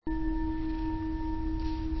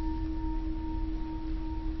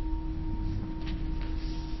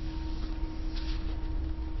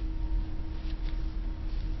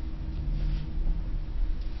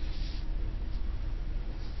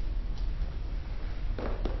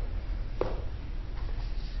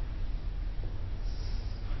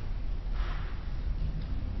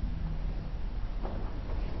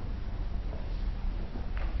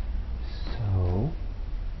So,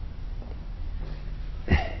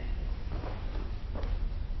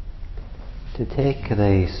 to take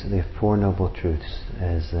the Four Noble Truths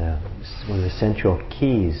as one of the central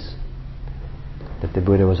keys that the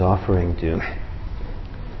Buddha was offering to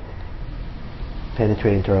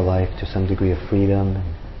penetrate into our life to some degree of freedom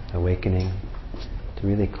and awakening, to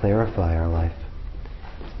really clarify our life,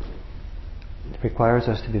 it requires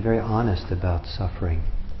us to be very honest about suffering,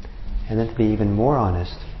 and then to be even more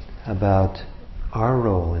honest about our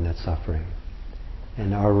role in that suffering.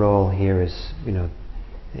 And our role here is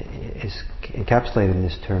encapsulated in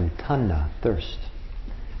this term tanha, thirst.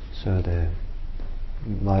 So a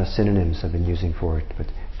lot of synonyms I've been using for it, but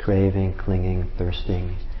craving, clinging,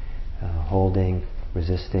 thirsting, holding,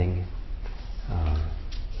 resisting.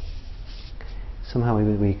 Somehow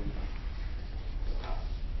we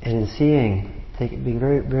and in seeing, being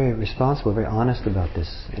very, very responsible, very honest about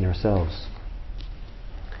this in ourselves.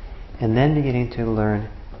 And then beginning to learn,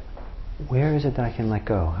 where is it that I can let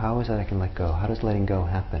go? How is it I can let go? How does letting go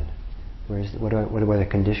happen? What are the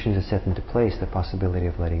conditions that set into place the possibility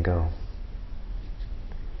of letting go?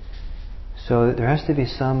 So there has to be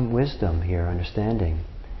some wisdom here, understanding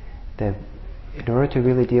that in order to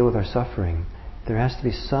really deal with our suffering, there has to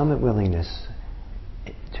be some willingness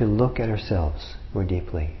to look at ourselves more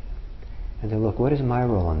deeply. And to look, what is my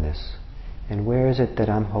role in this? And where is it that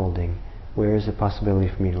I'm holding? Where is the possibility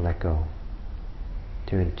for me to let go?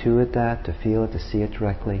 To intuit that, to feel it, to see it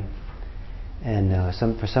directly. And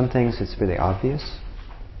for some things it's really obvious.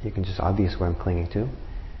 You can just obvious where I'm clinging to.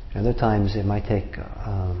 And other times it might take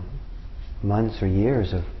months or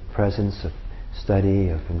years of presence, of study,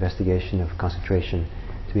 of investigation, of concentration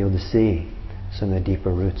to be able to see some of the deeper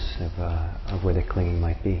roots of where the clinging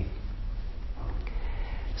might be.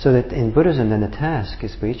 So that in Buddhism then the task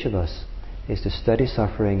is for each of us is to study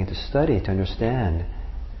suffering and to study to understand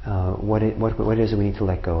what it is that we need to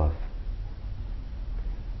let go of.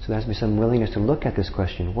 So there has to be some willingness to look at this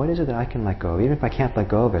question, what is it that I can let go of? Even if I can't let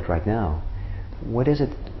go of it right now, what is it,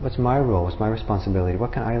 what's my role, what's my responsibility,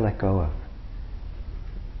 what can I let go of?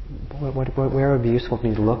 Where would be useful for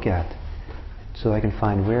me to look at so I can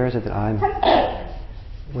find where is it that I'm,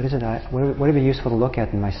 what would be useful to look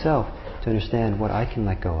at in myself to understand what I can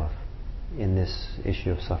let go of in this issue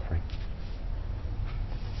of suffering.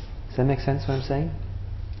 Does that make sense what I'm saying?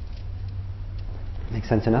 Make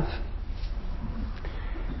sense enough?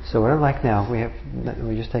 So what I'd like now,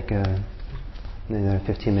 we just take another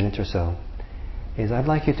 15 minutes or so, is I'd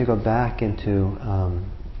like you to go back into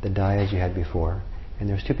the dyad you had before. And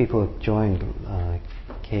there's two people who joined,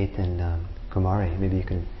 Kate and Kumari. Maybe you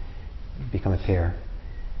can become a pair.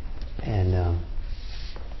 And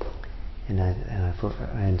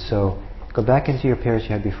so go back into your pairs you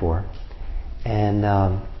had before, and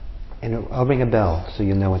I'll ring a bell so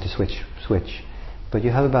you'll know when to switch. But you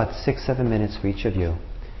have about 6-7 minutes for each of you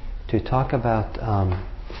to talk about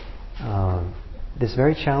this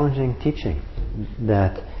very challenging teaching,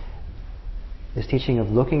 this teaching of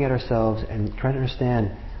looking at ourselves and trying to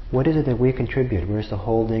understand what is it that we contribute, where's the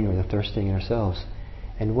holding or the thirsting in ourselves,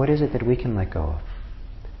 and what is it that we can let go of.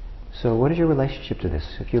 So what is your relationship to this?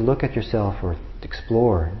 If you look at yourself or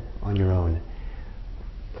explore on your own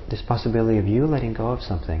this possibility of you letting go of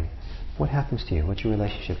something, what happens to you? What's your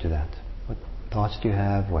relationship to that? What thoughts do you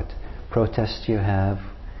have? What protests do you have?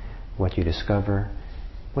 What do you discover?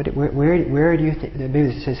 Where do you think,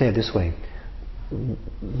 maybe say it this way,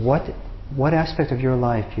 what aspect of your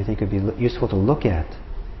life do you think would be useful to look at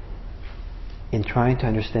in trying to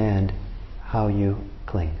understand how you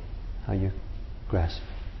cling, how you grasp?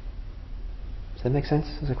 Does that make sense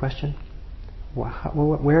as a question?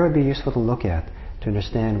 Where would be useful to look at to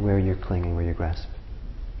understand where you're clinging, where you grasp?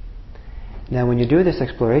 Now when you do this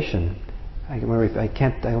exploration, I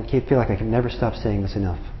feel like I can never stop saying this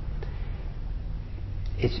enough.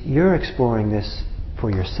 You're exploring this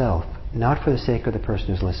for yourself, not for the sake of the person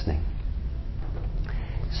who's listening.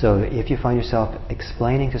 So if you find yourself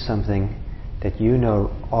explaining to something that you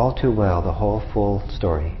know all too well, the whole full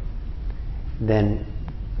story, then,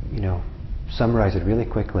 summarize it really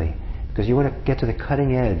quickly. Because you want to get to the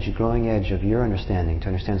cutting edge, growing edge of your understanding, to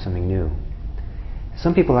understand something new.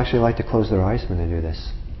 Some people actually like to close their eyes when they do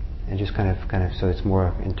this. And just kind of, so it's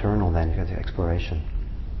more internal than the exploration.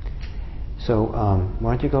 So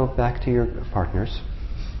why don't you go back to your partners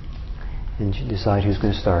and decide who's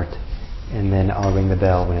going to start, and then I'll ring the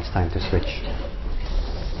bell when it's time to switch.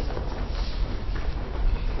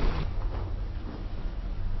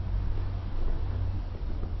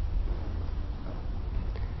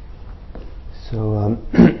 So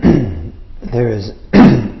there is,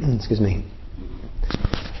 excuse me.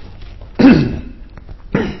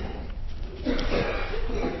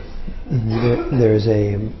 There's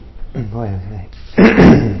a,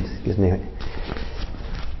 excuse me.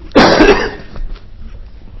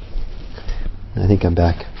 I think I'm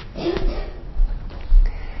back.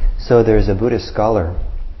 So there's a Buddhist scholar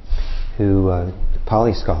who,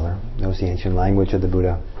 Pali scholar, knows the ancient language of the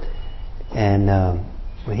Buddha, and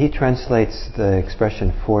when he translates the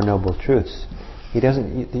expression Four Noble Truths, he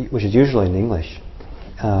doesn't, which is usually in English,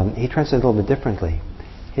 he translates it a little bit differently.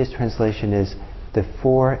 His translation is the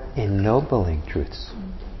Four Ennobling Truths.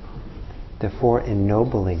 The Four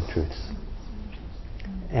Ennobling Truths.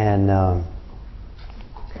 And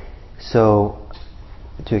so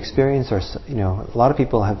to experience a lot of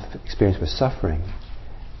people have experience with suffering,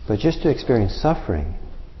 but just to experience suffering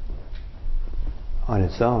on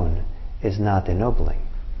its own is not ennobling.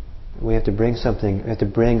 We have to bring something, we have to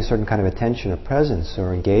bring a certain kind of attention or presence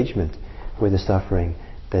or engagement with the suffering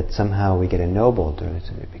that somehow we get ennobled, or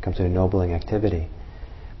it becomes an ennobling activity.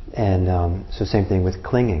 And so same thing with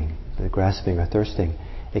clinging, the grasping or thirsting.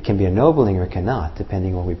 It can be ennobling or it cannot,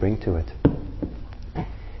 depending on what we bring to it.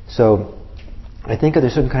 So I think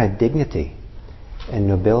there's a certain kind of dignity and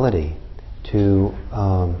nobility to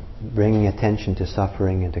bringing attention to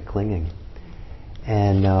suffering and to clinging.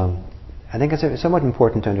 And I think it's somewhat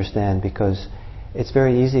important to understand, because it's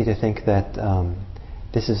very easy to think that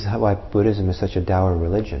this is why Buddhism is such a dour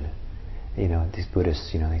religion. These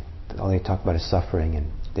Buddhists, all they talk about is suffering, and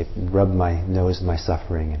they rub my nose in my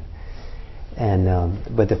suffering.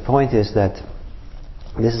 But the point is that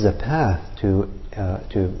this is a path to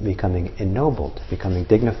becoming ennobled, becoming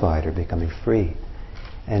dignified, or becoming free.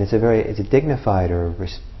 And it's a dignified or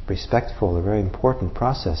respectful, a very important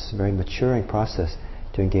process, a very maturing process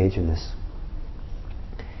to engage in this.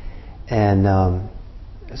 And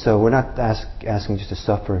so we're not asking just to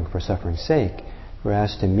suffering for suffering's sake. We're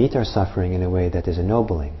asked to meet our suffering in a way that is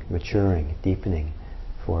ennobling, maturing, deepening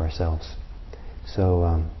for ourselves.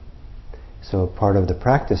 So part of the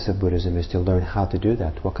practice of Buddhism is to learn how to do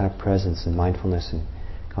that. What kind of presence and mindfulness and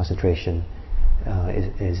concentration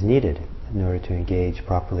is needed in order to engage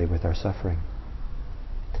properly with our suffering,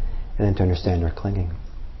 and then to understand our clinging.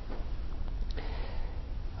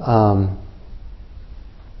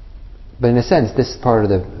 But in a sense, this part of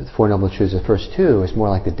the Four Noble Truths, the first two, is more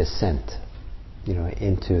like the descent,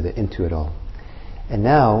 into it all. And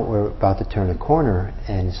now we're about to turn a corner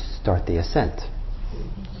and start the ascent.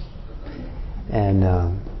 And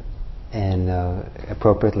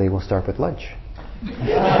appropriately, we'll start with lunch.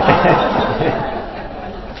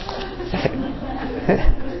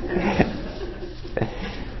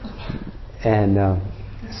 And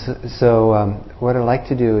so what I'd like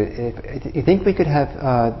to do, you think we could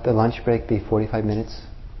have the lunch break be 45 minutes?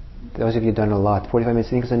 Those of you who've done a lot, 45 minutes,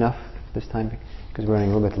 you think is enough this time? Because we're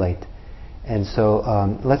running a little bit late. And so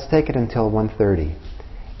let's take it until 1:30.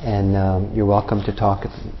 And you're welcome to talk.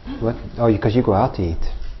 What? Oh, because you go out to eat.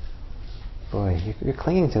 Boy, you're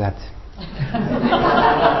clinging to that.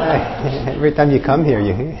 Every time you come here,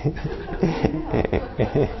 you.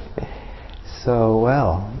 So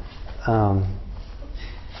well.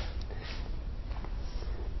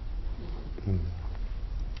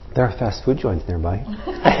 There are fast food joints nearby.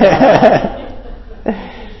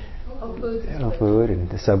 Food and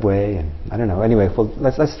the Subway and I don't know. Anyway, well,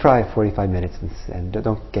 let's try 45 minutes and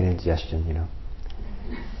don't get indigestion,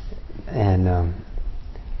 And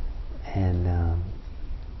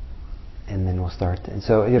then we'll start. And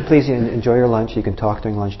so please enjoy your lunch. You can talk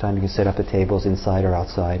during lunchtime. You can set up the tables inside or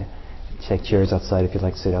outside. Take chairs outside if you'd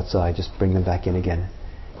like to sit outside. Just bring them back in again.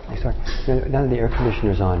 Sorry. Now that the air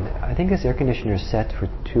conditioner's on, I think this air conditioner is set for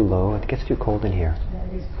too low. It gets too cold in here.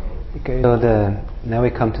 Okay. So now we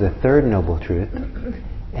come to the third noble truth,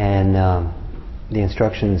 and the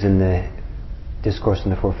instructions in the Discourse on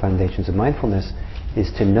the Four Foundations of Mindfulness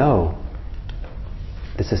is to know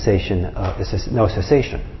the cessation,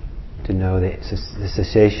 to know the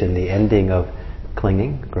cessation, the ending of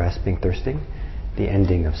clinging, grasping, thirsting, the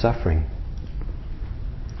ending of suffering.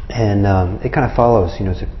 And it kind of follows,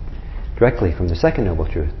 directly from the second noble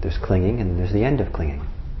truth. There's clinging and there's the end of clinging.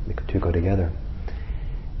 The two go together.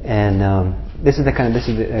 And this is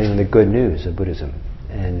the good news of Buddhism.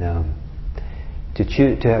 And to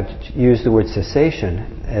use the word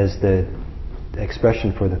cessation as the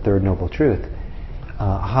expression for the third noble truth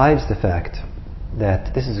hides the fact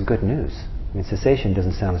that this is good news. I mean, cessation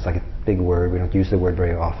doesn't sound like a big word. We don't use the word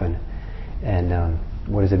very often. And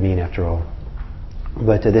what does it mean after all?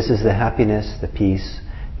 But this is the happiness, the peace,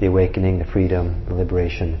 the awakening, the freedom, the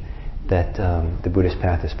liberation that the Buddhist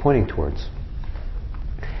path is pointing towards.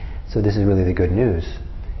 So this is really the good news.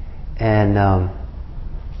 And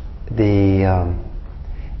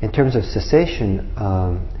in terms of cessation,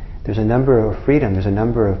 there's a number of freedom. There's a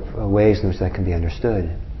number of ways in which that can be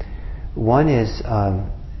understood. One is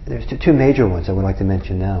there's two major ones I would like to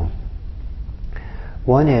mention now.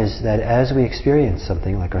 One is that as we experience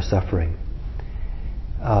something like our suffering,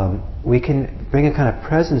 we can bring a kind of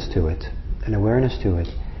presence to it, an awareness to it,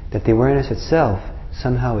 that the awareness itself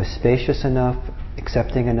somehow is spacious enough,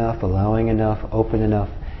 accepting enough, allowing enough, open enough,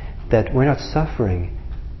 that we're not suffering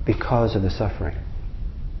because of the suffering.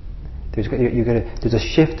 There's a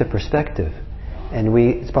shift of perspective, and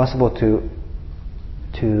it's possible to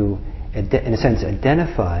in a sense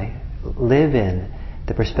identify, live in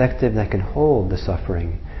the perspective that can hold the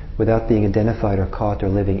suffering without being identified or caught or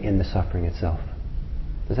living in the suffering itself.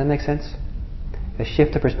 Does that make sense? A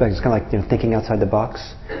shift of perspective. It's kind of like thinking outside the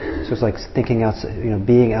box. So it's like thinking outside,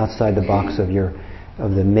 being outside the box of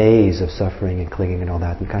the maze of suffering and clinging and all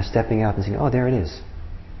that, and kind of stepping out and saying, "Oh, there it is."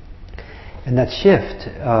 And that shift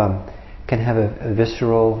can have a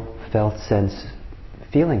visceral, felt sense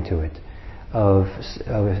feeling to it of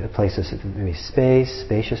a place of maybe space,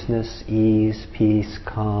 spaciousness, ease, peace,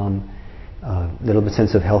 calm, a little bit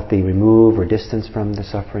sense of healthy remove or distance from the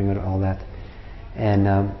suffering and all that. And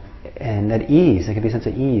that ease, there can be a sense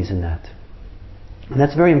of ease in that. And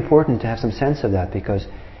that's very important to have some sense of that, because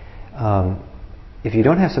if you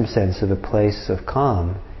don't have some sense of a place of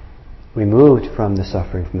calm, removed from the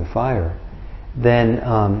suffering, from the fire, then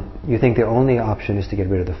you think the only option is to get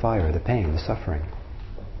rid of the fire, the pain, the suffering.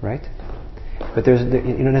 Right? But you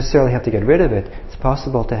don't necessarily have to get rid of it. It's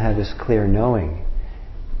possible to have this clear knowing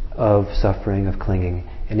of suffering, of clinging.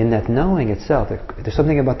 And in that knowing itself, there's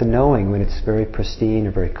something about the knowing when it's very pristine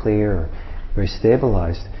or very clear or very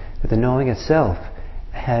stabilized, that the knowing itself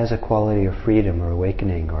has a quality of freedom or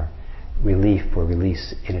awakening or relief or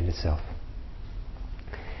release in it itself.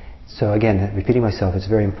 So again, repeating myself, it's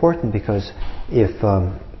very important, because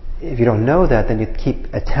if you don't know that, then you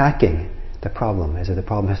keep attacking the problem as if the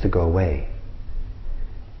problem has to go away.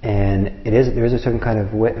 And there is a certain kind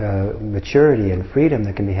of maturity and freedom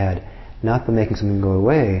that can be had, not by making something go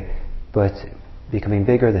away, but becoming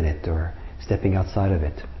bigger than it or stepping outside of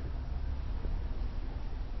it.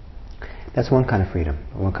 That's one kind of freedom,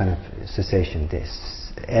 one kind of cessation,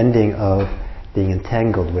 this ending of being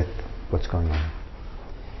entangled with what's going on.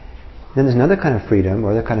 Then there's another kind of freedom,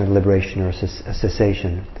 or other kind of liberation or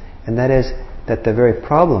cessation, and that is that the very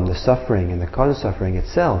problem, the suffering and the cause of suffering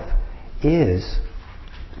itself,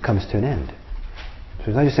 comes to an end. So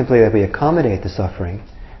it's not just simply that we accommodate the suffering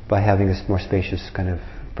by having this more spacious kind of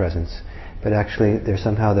presence, but actually there's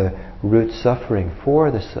somehow the root suffering for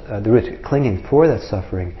the root clinging for that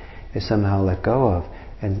suffering is somehow let go of,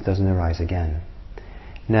 and it doesn't arise again.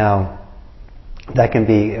 Now, that can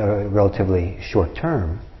be relatively short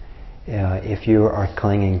term. If you are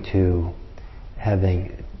clinging to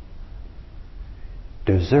having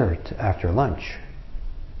dessert after lunch,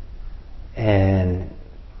 and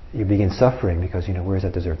you begin suffering because where's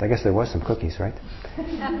that dessert? I guess there was some cookies, right?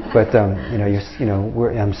 But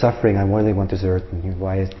I'm suffering. I really want dessert, and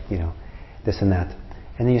why is this and that?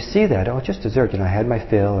 And then you see that it's just dessert. I had my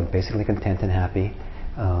fill. I'm basically content and happy.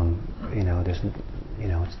 There's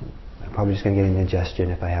I'm probably just going to get an indigestion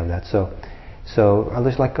if I have that. So I'll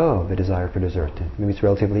just let go of the desire for dessert. Maybe it's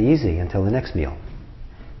relatively easy until the next meal,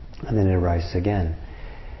 and then it arises again.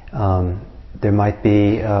 There might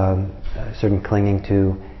be a certain clinging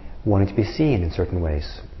to wanting to be seen in certain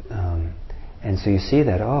ways. And so you see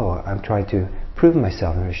that, I'm trying to prove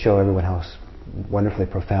myself. I'm going to show everyone how wonderfully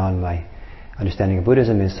profound my understanding of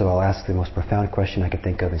Buddhism is, so I'll ask the most profound question I could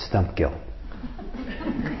think of and stump Gil.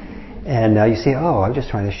 And now you see, I'm just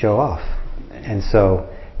trying to show off. And so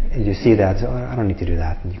you see that, so I don't need to do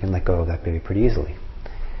that, and you can let go of that maybe pretty easily.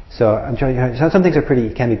 So I'm trying. Some things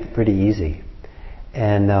can be pretty easy,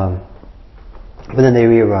 and but then they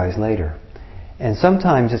re-arise later. And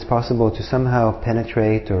sometimes it's possible to somehow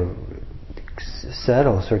penetrate or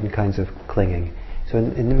settle certain kinds of clinging, so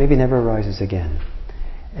it maybe never arises again.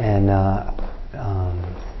 And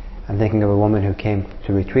I'm thinking of a woman who came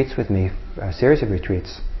to retreats with me, a series of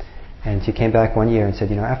retreats, and she came back one year and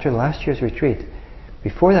said, after last year's retreat,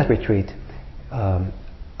 before that retreat,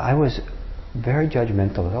 I was very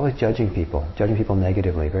judgmental. I was always judging people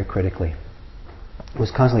negatively, very critically. I was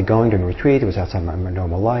constantly going during a retreat. It was outside my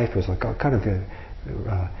normal life. It was like kind of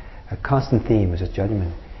a constant theme was just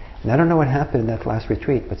judgment. And I don't know what happened in that last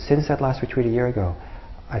retreat, but since that last retreat a year ago,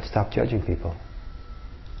 I've stopped judging people.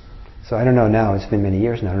 So I don't know now. It's been many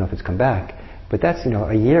years now. I don't know if it's come back. But that's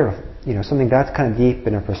a year of something that's kind of deep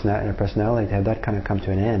in our personality, to have that kind of come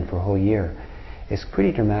to an end for a whole year is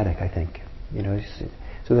pretty dramatic, I think.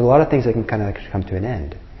 So there's a lot of things that can kind of come to an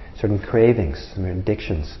end. Certain cravings,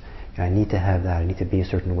 addictions. I need to have that. I need to be a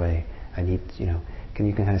certain way. I need, you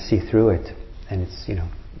can kind of see through it, and it's, and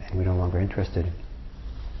we're no longer interested.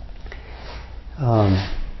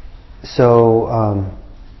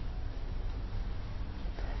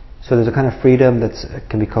 So there's a kind of freedom that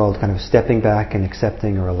can be called kind of stepping back and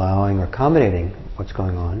accepting or allowing or accommodating what's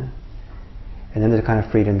going on. And then there's a kind of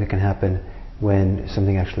freedom that can happen when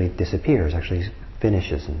something actually disappears, actually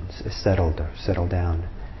finishes and is settled down.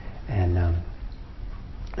 And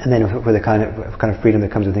then for the kind of freedom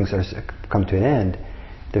that comes when things come to an end,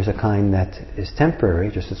 there's a kind that is temporary,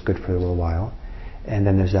 just as good for a little while. And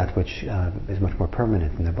then there's that which is much more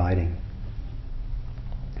permanent and abiding.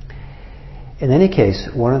 In any case,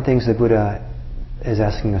 one of the things the Buddha is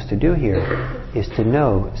asking us to do here is to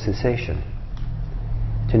know cessation.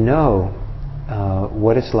 To know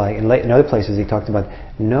what it's like. In other places he talked about,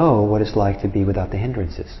 know what it's like to be without the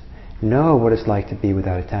hindrances. Know what it's like to be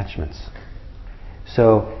without attachments.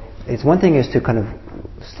 So it's one thing is to kind of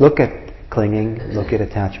look at clinging, look at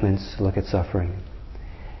attachments, look at suffering.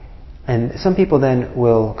 And some people then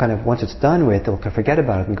will kind of, once it's done with, they'll forget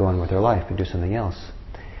about it and go on with their life and do something else.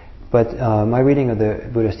 But my reading of the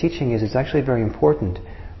Buddha's teaching is it's actually very important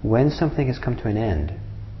when something has come to an end,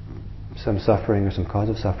 some suffering or some cause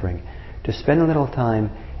of suffering, to spend a little time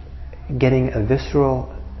getting a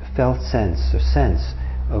visceral felt sense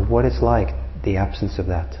of what it's like, the absence of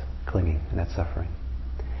that clinging and that suffering.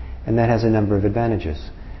 And that has a number of advantages.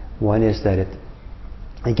 One is that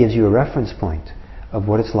it gives you a reference point of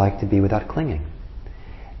what it's like to be without clinging.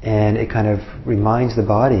 And it kind of reminds the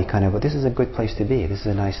body well, this is a good place to be, this is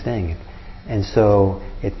a nice thing. And so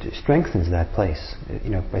it strengthens that place.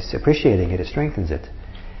 By appreciating it, it strengthens it.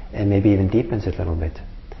 And maybe even deepens it a little bit.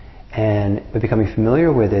 And by becoming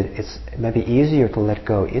familiar with it, it might be easier to let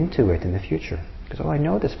go into it in the future. Because, I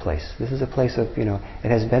know this place. This is a place of, it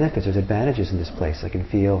has benefits, there's advantages in this place. I can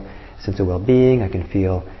feel a sense of well-being, I can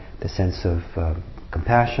feel the sense of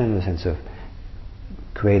compassion, the sense of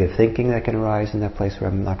creative thinking that can arise in that place where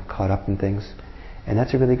I'm not caught up in things. And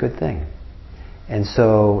that's a really good thing. And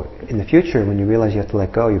so, in the future, when you realize you have to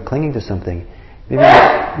let go, you're clinging to something, maybe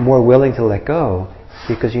you're more willing to let go,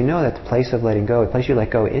 because you know that the place of letting go, the place you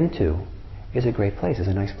let go into, is a great place, is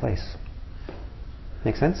a nice place.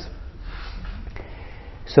 Make sense?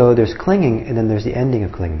 So there's clinging, and then there's the ending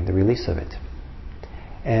of clinging, the release of it.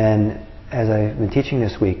 And as I've been teaching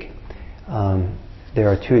this week, there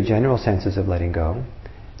are two general senses of letting go.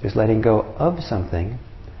 There's letting go of something,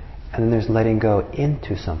 and then there's letting go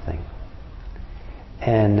into something.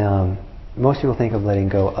 And most people think of letting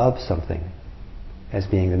go of something as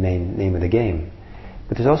being the main name of the game.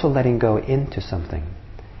 But there's also letting go into something.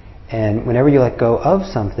 And whenever you let go of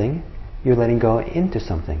something, you're letting go into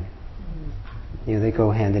something. They go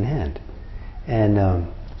hand in hand. And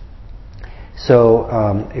so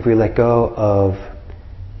if we let go of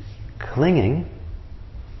clinging,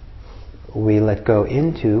 we let go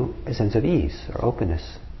into a sense of ease or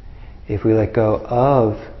openness. If we let go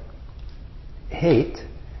of hate,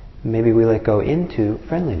 maybe we let go into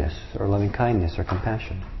friendliness or loving kindness or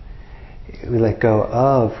compassion. If we let go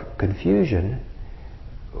of confusion,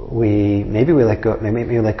 maybe we let go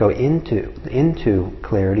into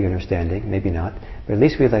clarity, understanding, maybe not, but at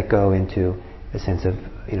least we let go into a sense of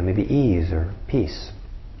maybe ease or peace.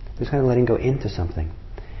 Just kind of letting go into something.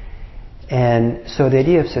 And so the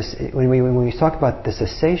idea of when we talk about the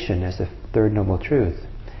cessation as the third noble truth,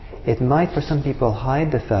 it might for some people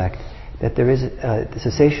hide the fact that there is the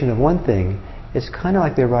cessation of one thing is kind of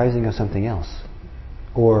like the arising of something else.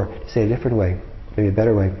 Or, to say it a different way, maybe a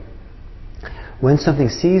better way, when something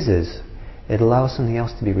ceases, it allows something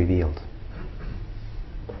else to be revealed.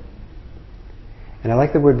 And I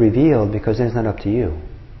like the word revealed because then it's not up to you.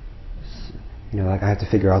 Like I have to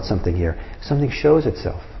figure out something here. Something shows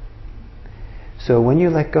itself. So when you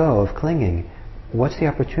let go of clinging, what's the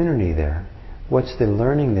opportunity there? What's the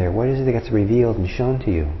learning there? What is it that gets revealed and shown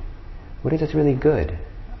to you? What is it that's really good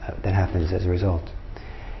that happens as a result?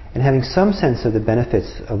 And having some sense of the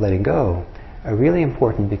benefits of letting go are really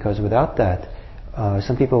important, because without that,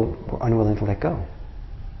 some people are unwilling to let go.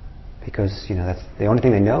 Because, that's the only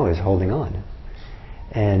thing they know is holding on.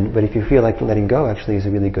 But if you feel like letting go actually is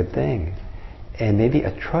a really good thing, and maybe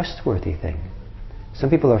a trustworthy thing. Some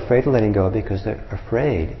people are afraid of letting go because they're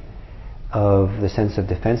afraid of the sense of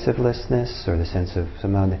defensiveness or the sense of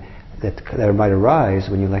somehow that might arise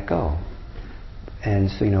when you let go. And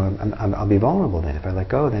so, I'll be vulnerable then. If I let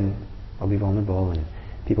go, then I'll be vulnerable and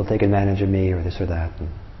people take advantage of me or this or that.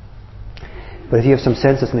 But if you have some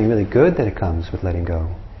sense of something really good that it comes with letting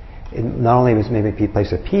go, it not only was maybe be a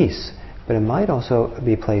place of peace, but it might also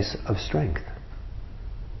be a place of strength,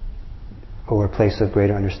 or a place of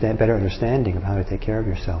better understanding of how to take care of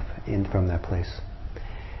yourself from that place.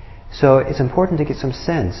 So it's important to get some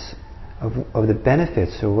sense of the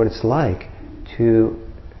benefits, or what it's like to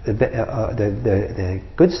the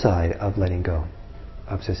good side of letting go,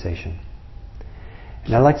 of cessation.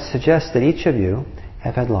 And I'd like to suggest that each of you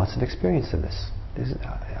have had lots of experience of this.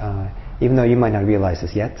 Even though you might not realize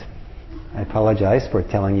this yet, I apologize for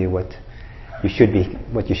telling you what you should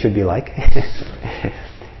be like.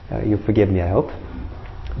 You forgive me, I hope.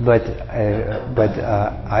 But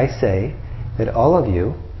I say that all of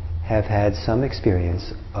you have had some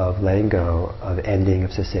experience of letting go, of ending,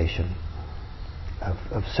 of cessation, of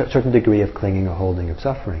a certain degree of clinging or holding, of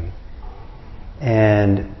suffering.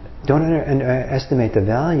 And don't underestimate the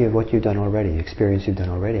value of what you've done already, experience you've done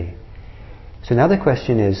already. So now the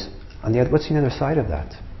question is, what's the other side of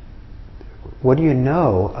that? What do you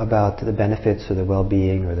know about the benefits or the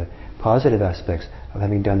well-being or the positive aspects of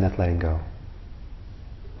having done that letting go?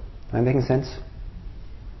 Am I making sense?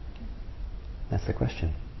 That's the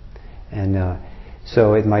question. And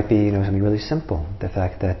so it might be something really simple. The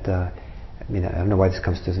fact that, I don't know why this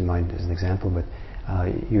comes to mind as an example, but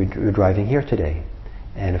you're driving here today.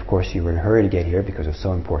 And of course you were in a hurry to get here because it's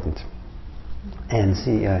so important. And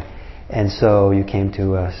so you came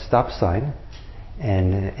to a stop sign,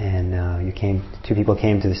 and two people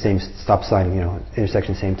came to the same stop sign,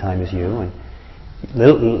 intersection same time as you, and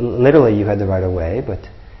literally you had the right of way, but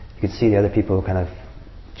you could see the other people kind of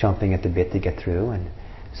chomping at the bit to get through, and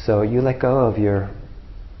so you let go of your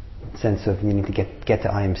sense of needing to get to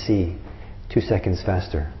IMC 2 seconds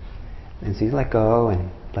faster, and so you let go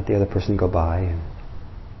and let the other person go by,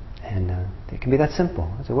 and it can be that simple.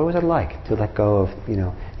 So what was it like to let go of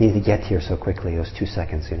needing to get here so quickly, those 2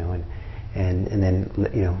 seconds, and then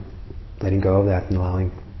letting go of that and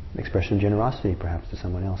allowing expression of generosity perhaps to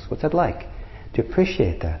someone else. What's that like? To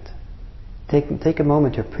appreciate that. Take a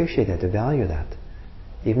moment to appreciate that, to value that,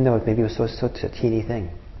 even though maybe it was such a teeny thing.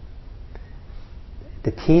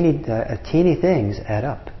 The teeny things add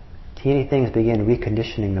up. Teeny things begin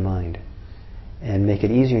reconditioning the mind and make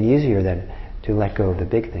it easier and easier then to let go of the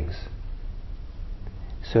big things.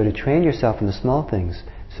 So to train yourself in the small things,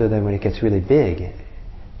 so that when it gets really big,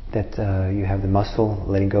 that you have the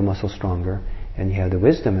letting go muscle stronger, and you have the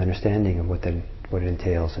wisdom and understanding of what it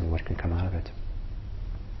entails and what can come out of it.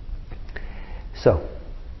 So,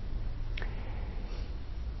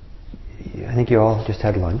 I think you all just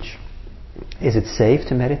had lunch. Is it safe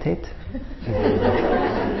to meditate?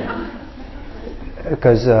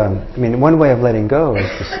 Because, one way of letting go is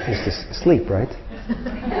to sleep, right?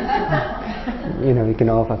 We can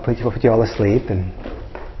all put you all asleep, and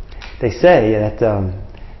they say that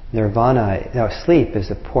nirvana, sleep is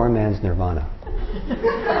a poor man's nirvana.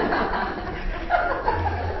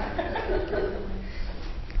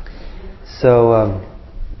 So,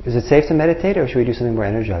 is it safe to meditate, or should we do something more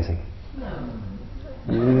energizing?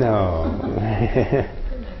 No.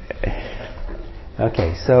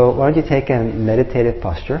 Okay, so why don't you take a meditative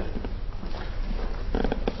posture,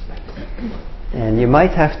 and you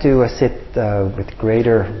might have to sit with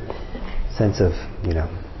greater sense of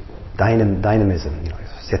dynamism.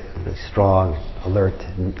 Sit really strong, alert,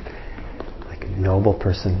 like a noble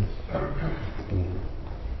person.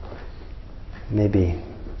 Maybe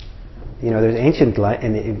there's ancient,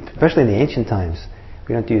 especially in the ancient times.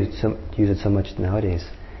 We don't use it so much nowadays,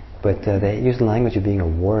 but they use the language of being a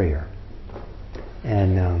warrior,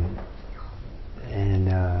 and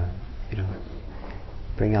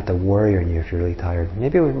bring out the warrior in you if you're really tired.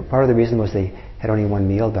 Maybe part of the reason was they had only one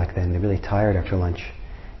meal back then. They're really tired after lunch,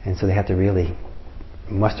 and so they had to really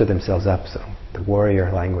muster themselves up. So the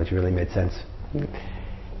warrior language really made sense.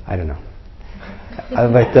 I don't know,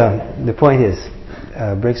 but the point is,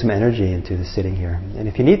 bring some energy into the sitting here, and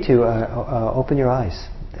if you need to, open your eyes.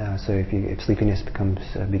 So if sleepiness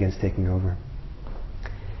begins taking over.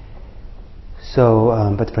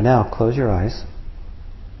 So, but for now, close your eyes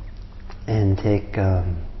and take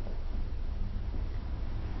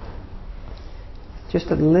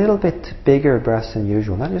just a little bit bigger breaths than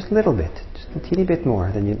usual. Not just a little bit, just a teeny bit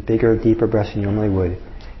more than bigger, deeper breaths you normally would.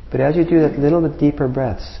 But as you do that little bit deeper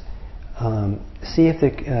breaths, see if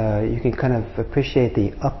you can kind of appreciate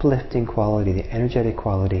the uplifting quality, the energetic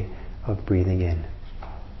quality of breathing in.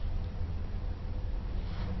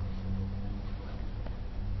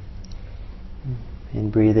 And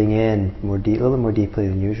breathing in a little more deeply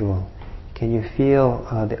than usual. Can you feel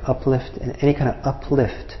the uplift, any kind of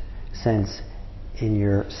uplift sense in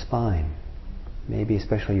your spine? Maybe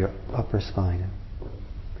especially your upper spine,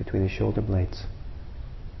 between the shoulder blades.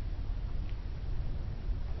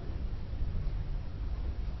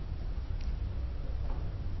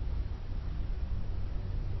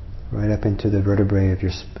 right up into the vertebrae of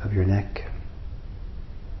your neck.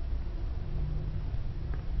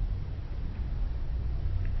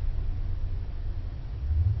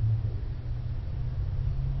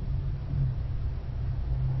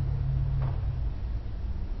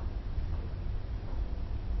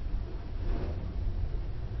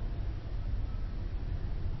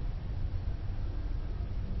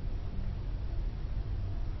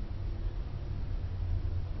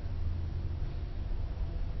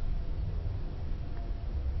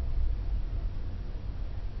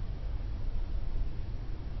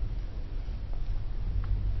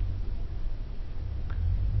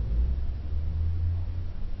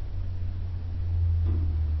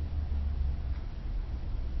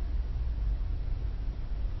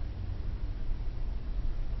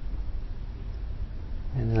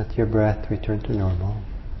 And let your breath return to normal.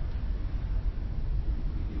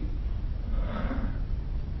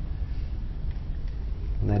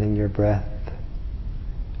 Letting your breath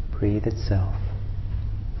breathe itself.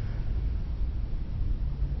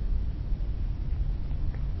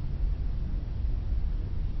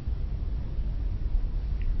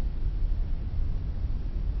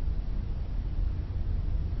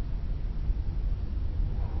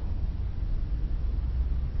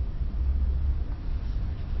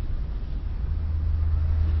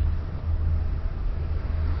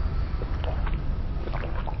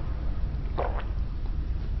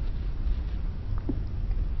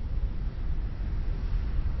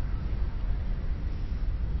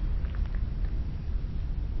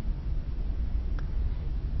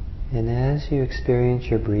 And as you experience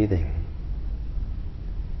your breathing,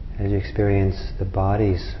 as you experience the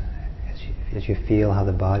bodies, as you feel how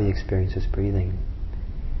the body experiences breathing,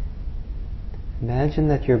 imagine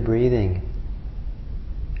that your breathing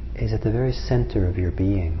is at the very center of your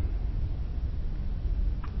being.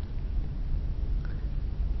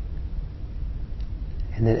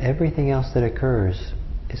 And that everything else that occurs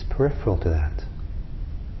is peripheral to that.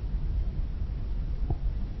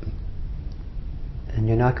 And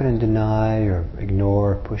you're not going to deny or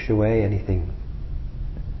ignore or push away anything.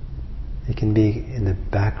 It can be in the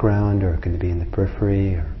background or it can be in the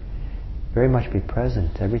periphery or very much be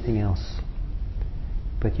present, everything else.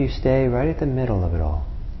 But you stay right at the middle of it all,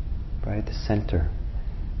 right at the center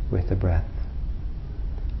with the breath.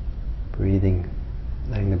 Breathing,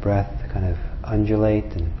 letting the breath kind of undulate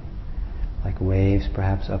and like waves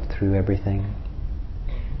perhaps up through everything.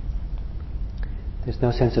 There's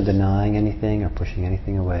no sense of denying anything or pushing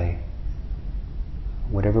anything away.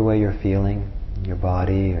 Whatever way you're feeling, your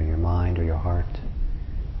body or your mind or your heart,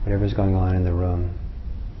 whatever's going on in the room,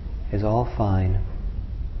 is all fine.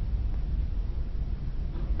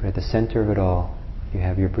 But at the center of it all, you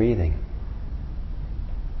have your breathing.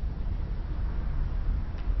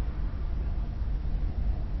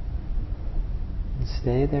 And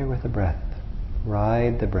stay there with the breath.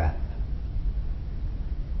 Ride the breath.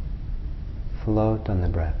 Float on the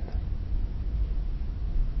breath.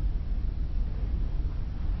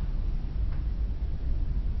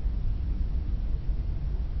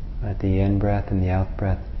 At the in-breath and the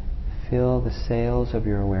out-breath, fill the sails of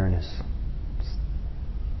your awareness.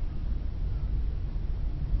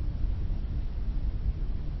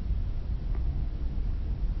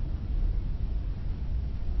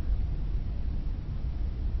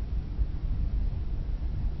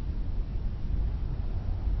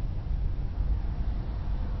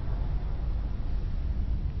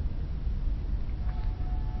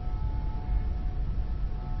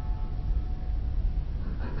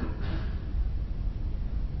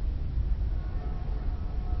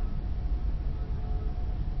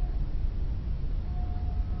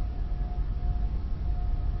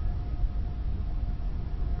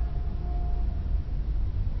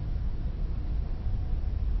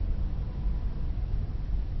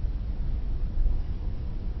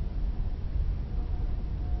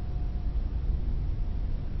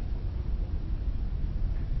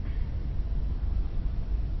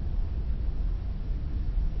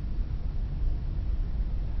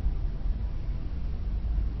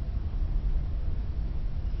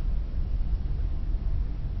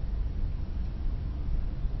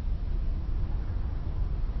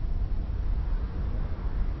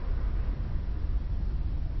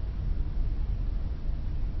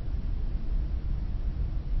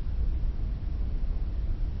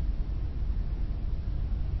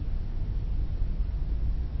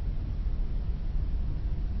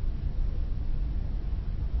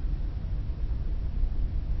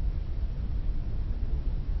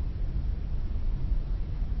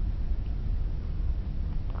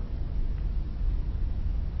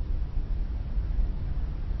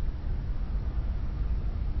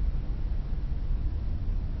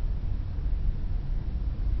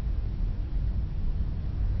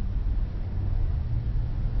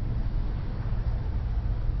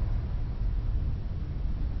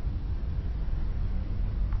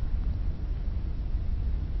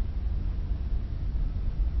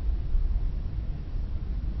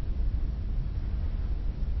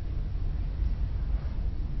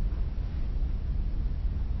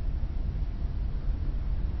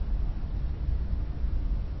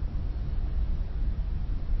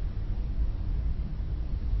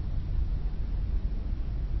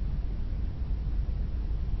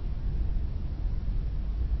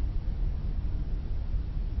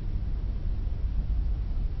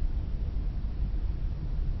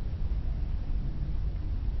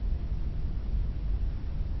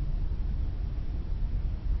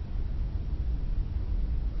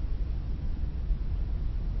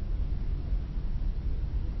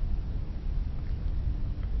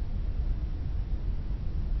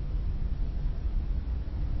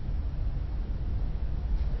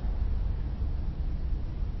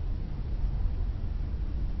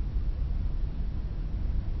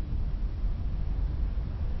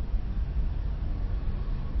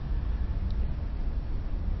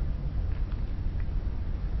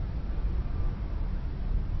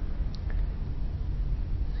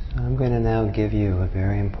 I'm going to now give you a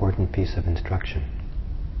very important piece of instruction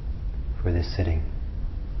for this sitting.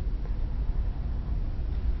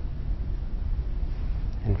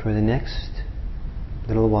 And for the next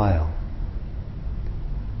little while,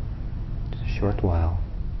 just a short while,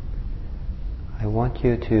 I want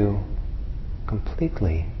you to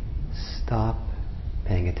completely stop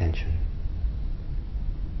paying attention.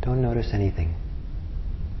 Don't notice anything.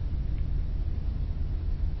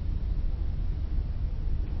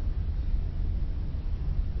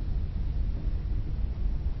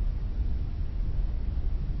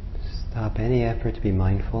 Stop any effort to be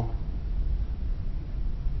mindful.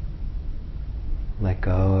 Let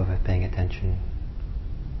go of paying attention.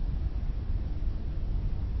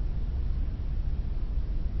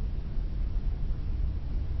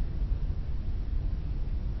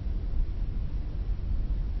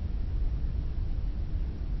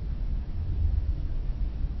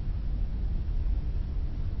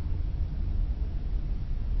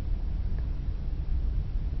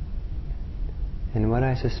 And what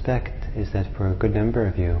I suspect is that for a good number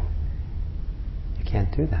of you, you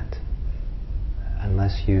can't do that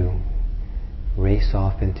unless you race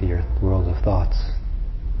off into your world of thoughts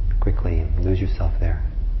quickly and lose yourself there.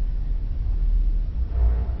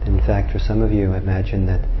 In fact, for some of you, imagine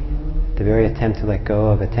that the very attempt to let go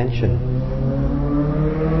of attention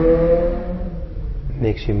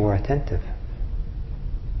makes you more attentive.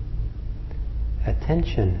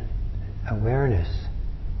 Attention, awareness,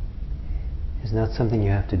 is not something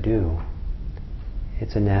you have to do.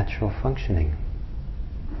 It's a natural functioning.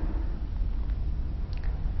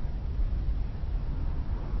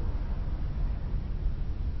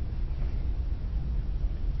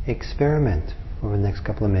 Experiment for the next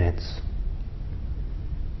couple of minutes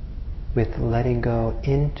with letting go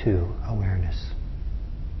into awareness.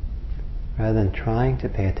 Rather than trying to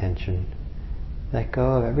pay attention, let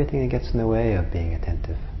go of everything that gets in the way of being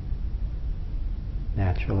attentive.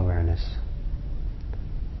 Natural awareness.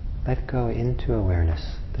 Let go into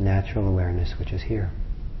awareness, the natural awareness which is here.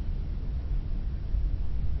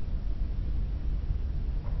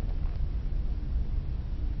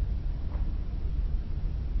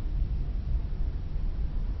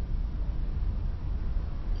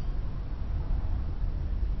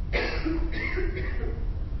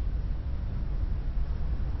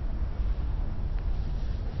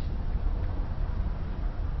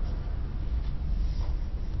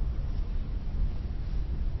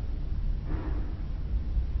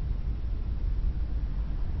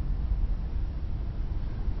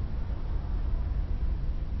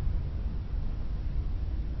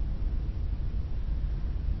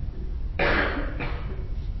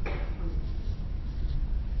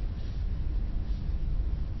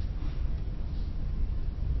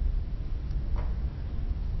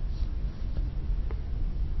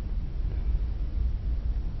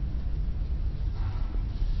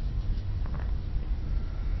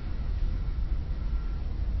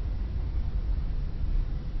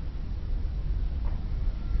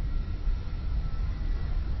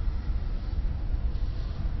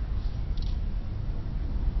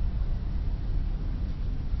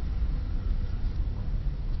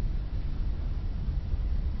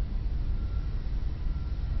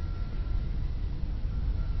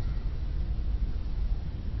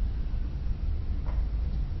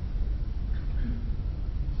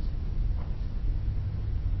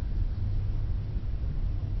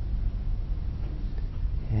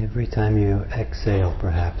 Every time you exhale,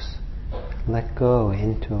 perhaps, let go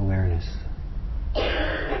into awareness.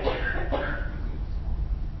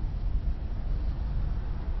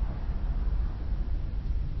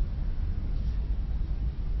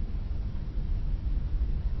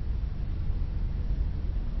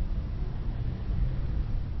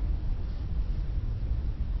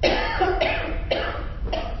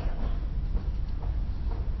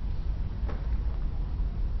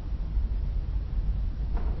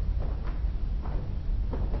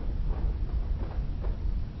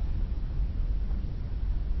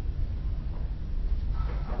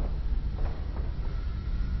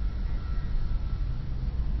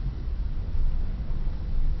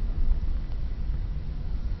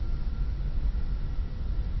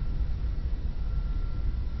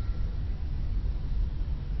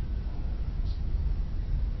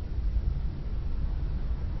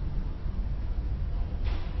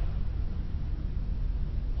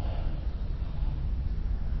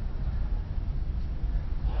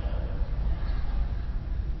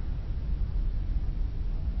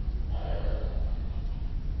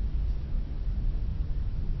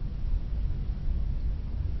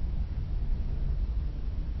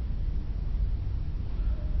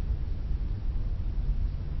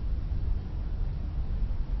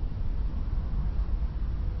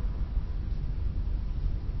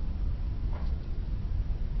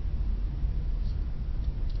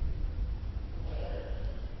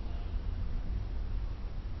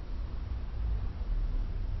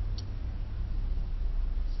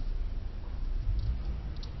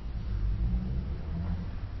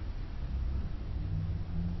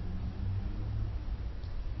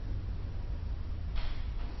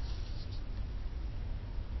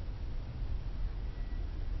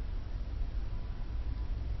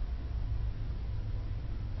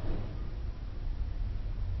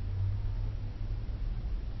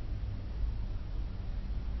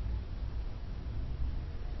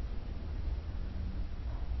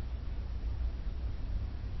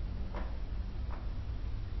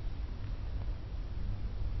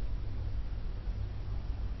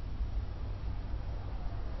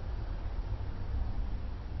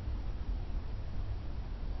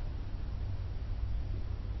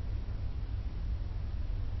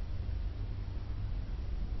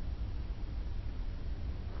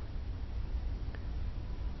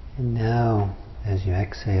 And now, as you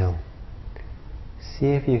exhale, see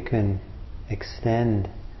if you can extend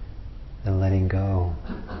the letting go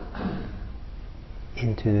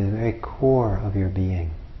into the very core of your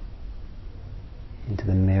being, into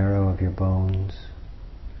the marrow of your bones,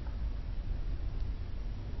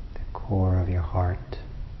 the core of your heart.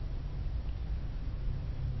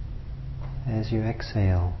 As you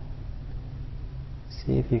exhale,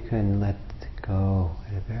 see if you can let go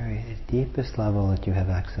at a very deepest level that you have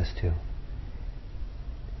access to.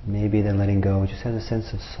 Maybe the letting go just has a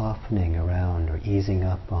sense of softening around or easing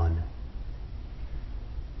up on.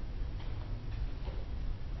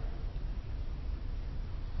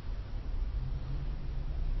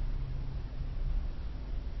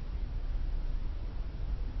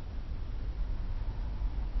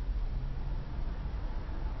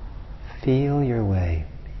 Feel your way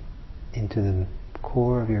into the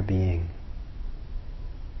core of your being.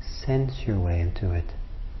 Sense your way into it.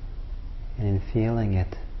 And in feeling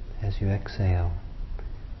it as you exhale,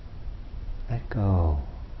 let go,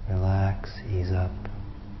 relax, ease up.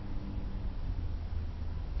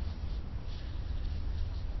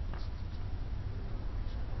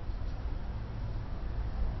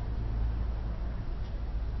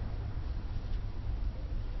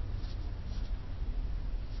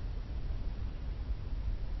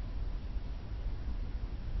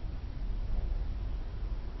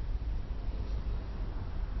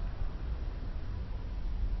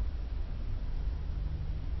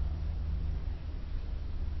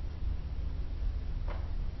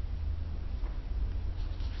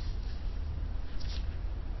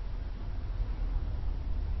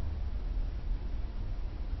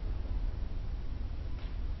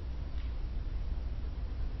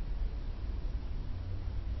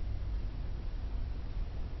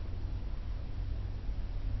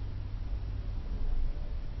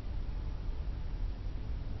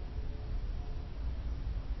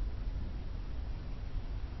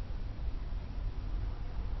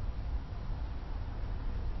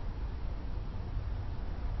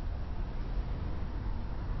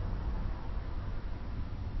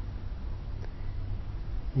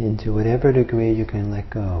 And to whatever degree you can let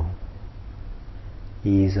go,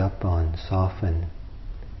 ease up on, soften,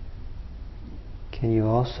 can you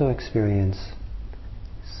also experience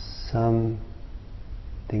something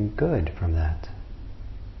good from that?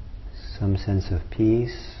 Some sense of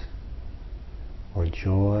peace, or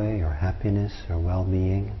joy, or happiness, or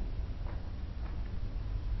well-being?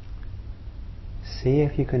 See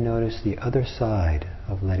if you can notice the other side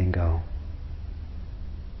of letting go.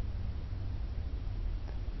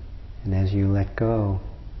 And as you let go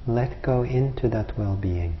into that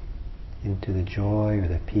well-being, into the joy or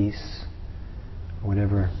the peace, or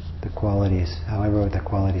whatever the qualities, however the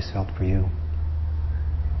qualities felt for you.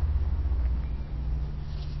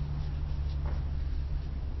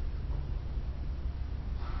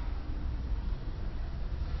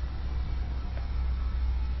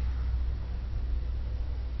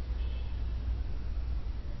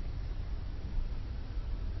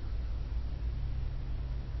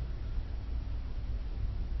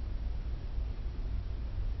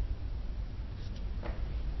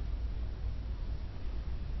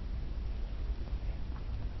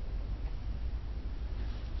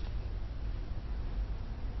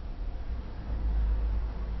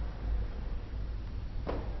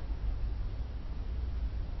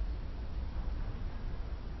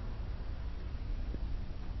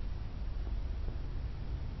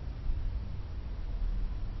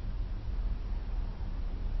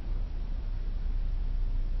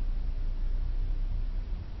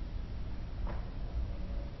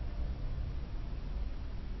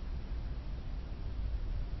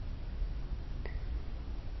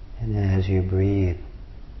 And as you breathe,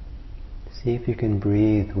 see if you can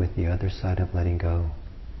breathe with the other side of letting go.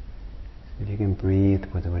 See if you can breathe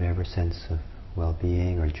with whatever sense of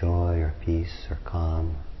well-being or joy or peace or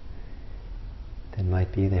calm that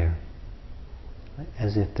might be there.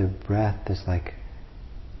 As if the breath is like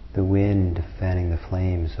the wind fanning the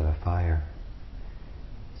flames of a fire,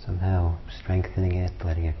 somehow strengthening it,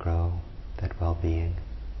 letting it grow, that well-being.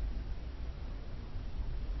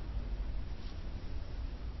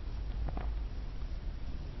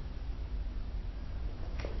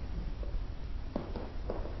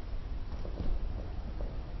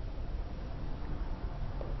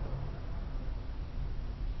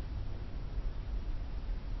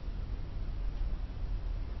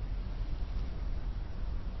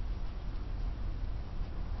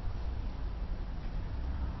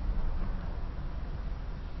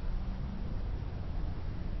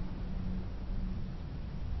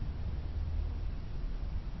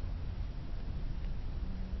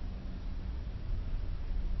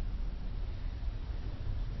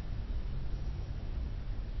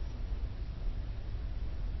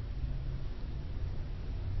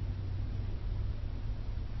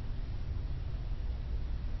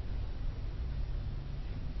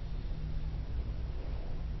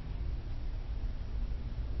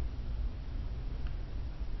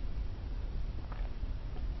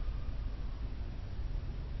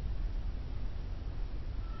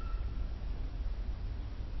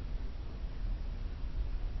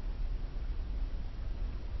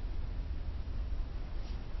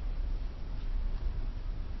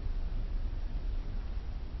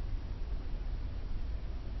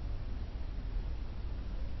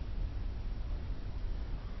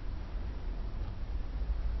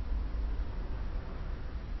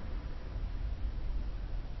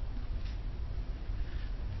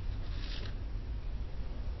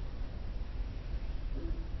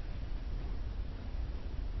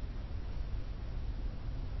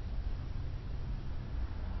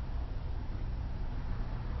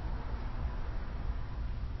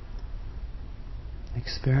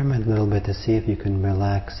 experiment a little bit to see if you can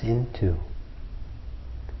relax into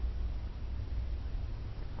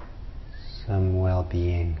some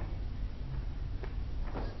well-being,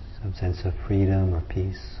 some sense of freedom or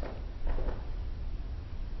peace.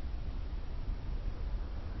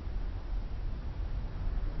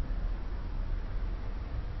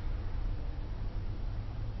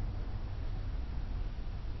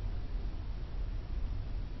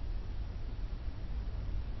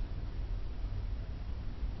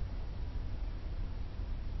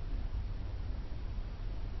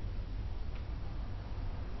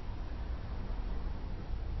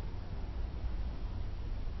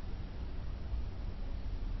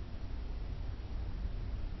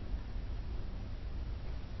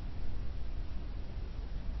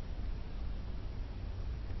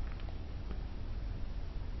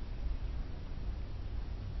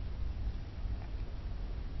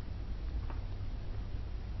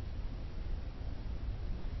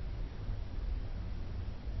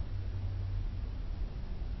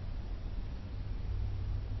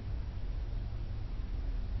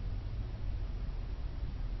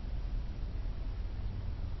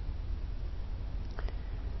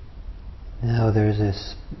 Now there's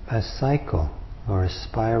a cycle or a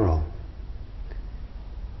spiral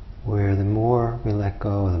where the more we let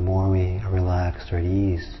go, the more we are relaxed or at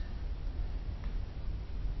ease,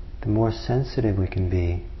 the more sensitive we can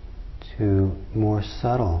be to more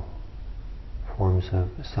subtle forms of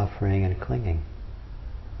suffering and clinging.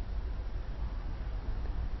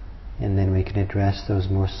 And then we can address those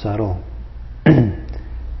more subtle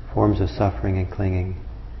forms of suffering and clinging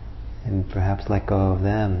and perhaps let go of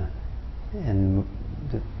them and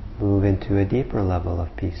move into a deeper level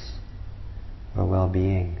of peace or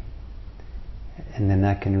well-being. And then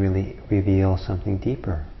that can really reveal something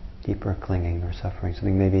deeper clinging or suffering,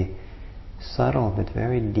 something maybe subtle but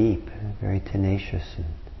very deep, very tenacious,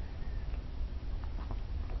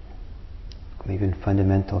 and even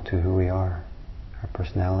fundamental to who we are, our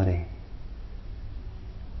personality.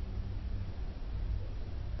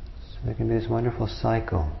 So there can be this wonderful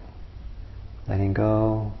cycle, letting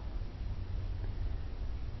go,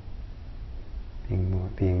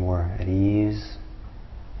 being more at ease,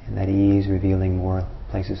 and that ease revealing more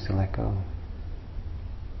places to let go.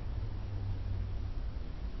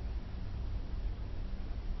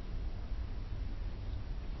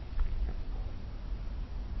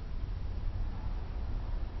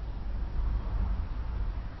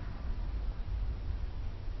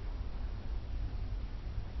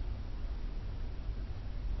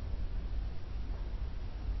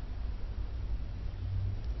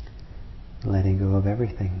 Letting go of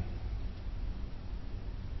everything.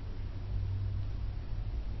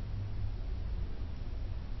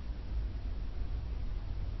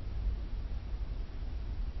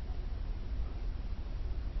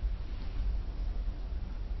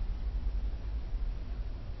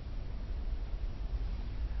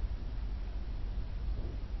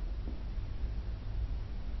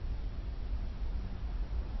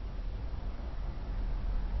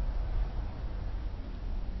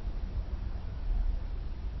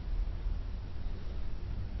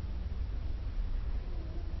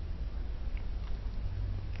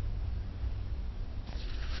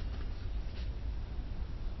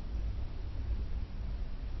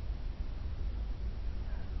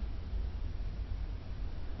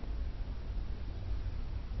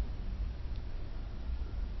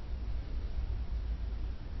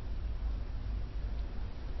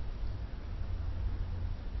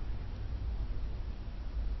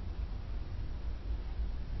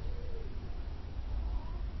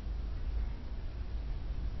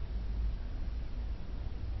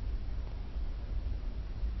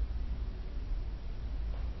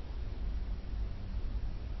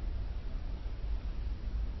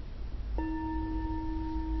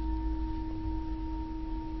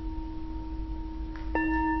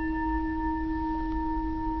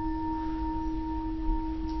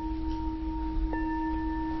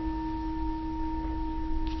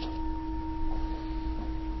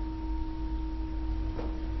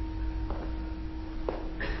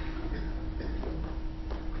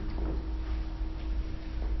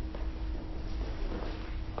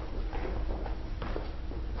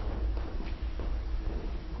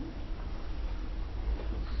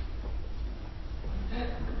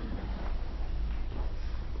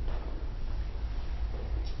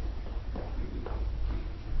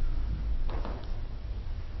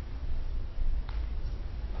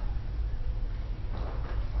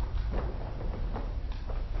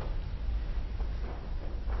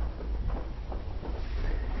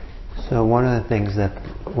 So one of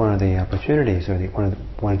the opportunities, or one of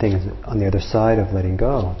the things on the other side of letting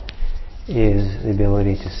go, is the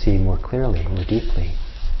ability to see more clearly, more deeply.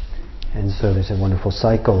 And so there's a wonderful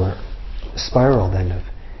cycle or spiral then of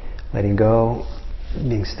letting go,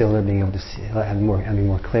 being stiller, being able to see, having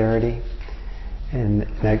more clarity, and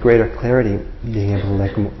that greater clarity, being able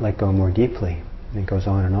to let go more deeply. And it goes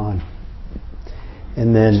on and on.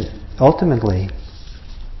 And then ultimately,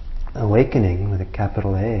 awakening with a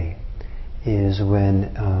capital A is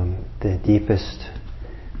when the deepest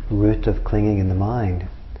root of clinging in the mind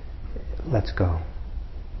lets go.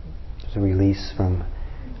 There's a release from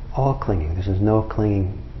all clinging. There's no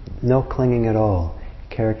clinging. No clinging at all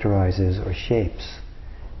characterizes or shapes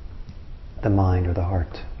the mind or the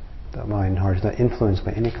heart. The mind and heart is not influenced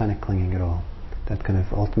by any kind of clinging at all. That kind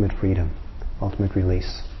of ultimate freedom, ultimate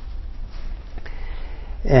release.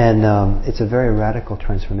 And it's a very radical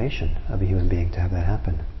transformation of a human being to have that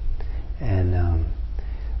happen. And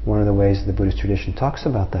one of the ways the Buddhist tradition talks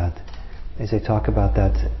about that is they talk about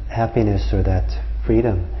that happiness or that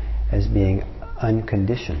freedom as being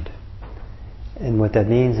unconditioned. And what that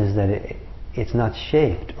means is that it's not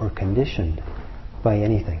shaped or conditioned by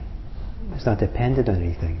anything. It's not dependent on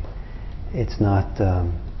anything. It's not...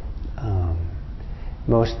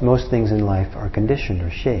 Most things in life are conditioned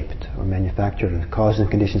or shaped or manufactured, and causes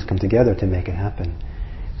and conditions come together to make it happen.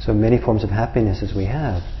 So many forms of happinesses we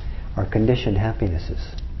have are conditioned happinesses.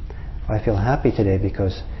 I feel happy today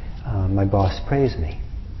because my boss praised me.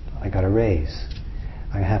 I got a raise.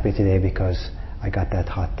 I'm happy today because I got that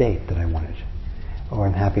hot date that I wanted. Or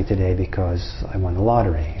I'm happy today because I won the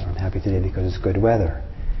lottery. Or I'm happy today because it's good weather.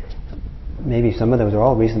 Maybe some of those are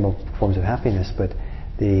all reasonable forms of happiness, but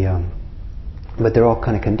they're all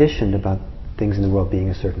kind of conditioned about things in the world being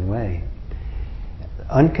a certain way.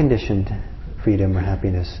 Unconditioned freedom or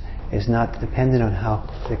happiness is not dependent on how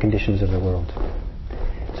the conditions of the world.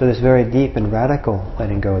 So this very deep and radical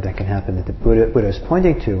letting go that can happen that the Buddha is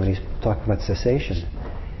pointing to when he's talking about cessation,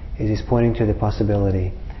 is he's pointing to the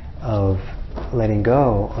possibility of letting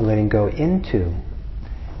go, or letting go into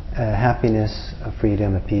a happiness, a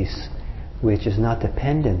freedom, a peace, which is not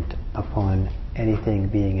dependent upon anything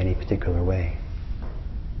being any particular way.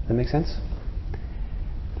 Does that make sense?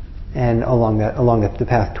 And along the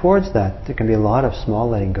path towards that, there can be a lot of small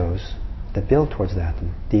letting goes that build towards that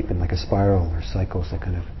and deepen like a spiral or cycles that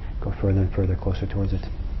kind of go further and further closer towards it.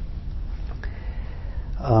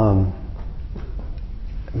 But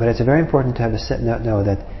it's very important to have know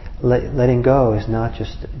that letting go is not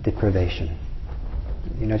just deprivation.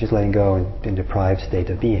 You're not just letting go in deprived state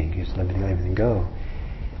of being. You're just letting everything go.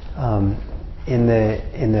 In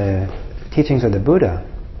the teachings of the Buddha,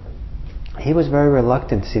 he was very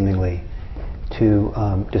reluctant, seemingly, to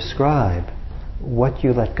describe what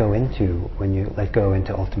you let go into when you let go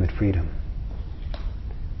into ultimate freedom.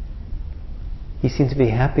 He seemed to be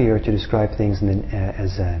happier to describe things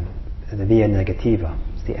as the via negativa.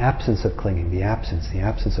 It's the absence of clinging, the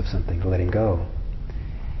absence of something, the letting go.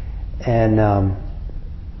 And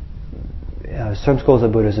some schools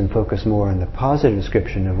of Buddhism focus more on the positive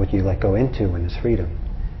description of what you let go into when there's freedom,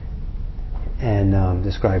 and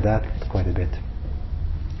describe that quite a bit.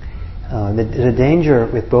 There's a danger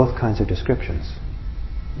with both kinds of descriptions.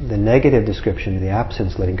 The negative description, the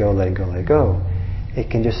absence, letting go, it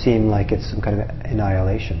can just seem like it's some kind of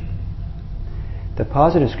annihilation. The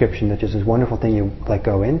positive description, that is this wonderful thing you let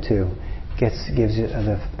go into, gives you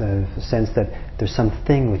the sense that there's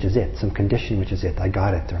something which is it, some condition which is it. I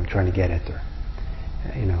got it, or I'm trying to get it, or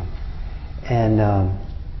and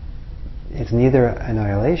it's neither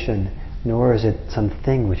annihilation nor is it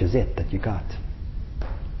something which is it that you got.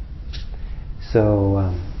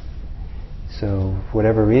 So for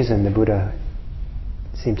whatever reason, the Buddha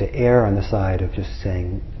seemed to err on the side of just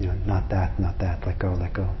saying, not that, let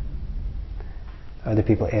go. Other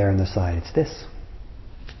people err on the side, it's this.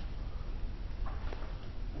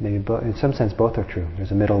 Maybe in some sense both are true.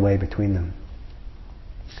 There's a middle way between them.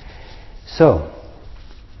 So,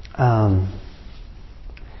 some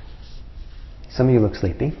of you look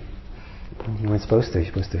sleepy. You weren't supposed to. You're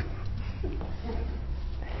supposed to.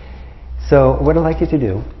 So, what I'd like you to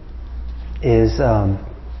do is,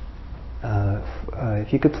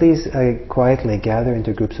 if you could please quietly gather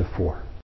into groups of 4.